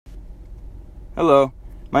Hello,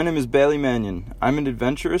 my name is Bailey Mannion. I'm an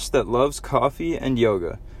adventurous that loves coffee and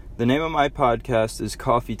yoga. The name of my podcast is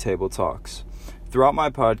Coffee Table Talks. Throughout my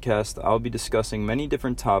podcast, I'll be discussing many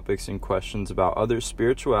different topics and questions about others'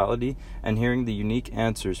 spirituality and hearing the unique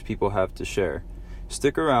answers people have to share.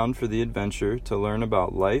 Stick around for the adventure to learn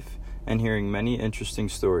about life and hearing many interesting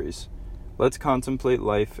stories. Let's contemplate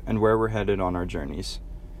life and where we're headed on our journeys.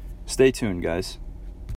 Stay tuned, guys.